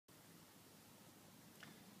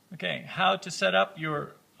Okay, how to set up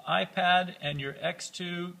your iPad and your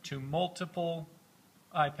X2 to multiple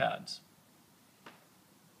iPads.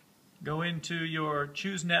 Go into your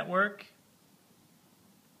Choose Network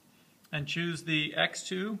and choose the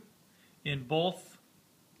X2 in both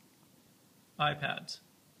iPads.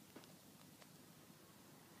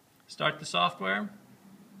 Start the software.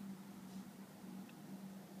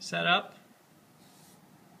 Set up.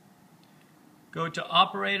 Go to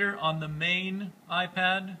Operator on the main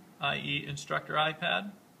iPad, i.e. Instructor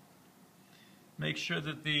iPad. Make sure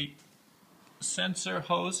that the sensor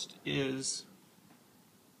host is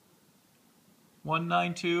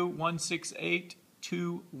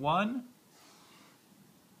 192.168.2.1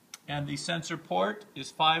 and the sensor port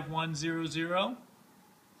is 5100.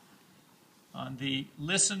 On the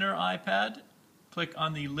listener iPad, click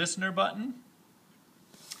on the listener button.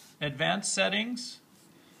 Advanced settings.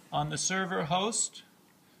 On the server host,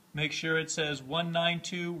 make sure it says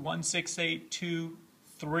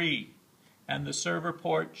 192.168.2.3 and the server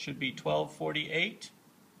port should be 1248.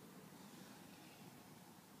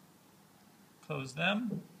 Close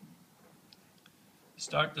them.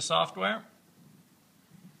 Start the software.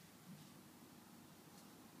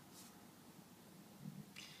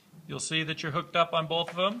 You'll see that you're hooked up on both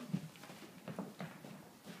of them.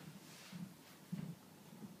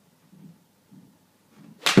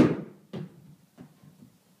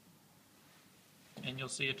 And you'll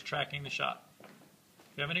see it's tracking the shot. If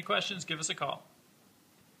you have any questions, give us a call.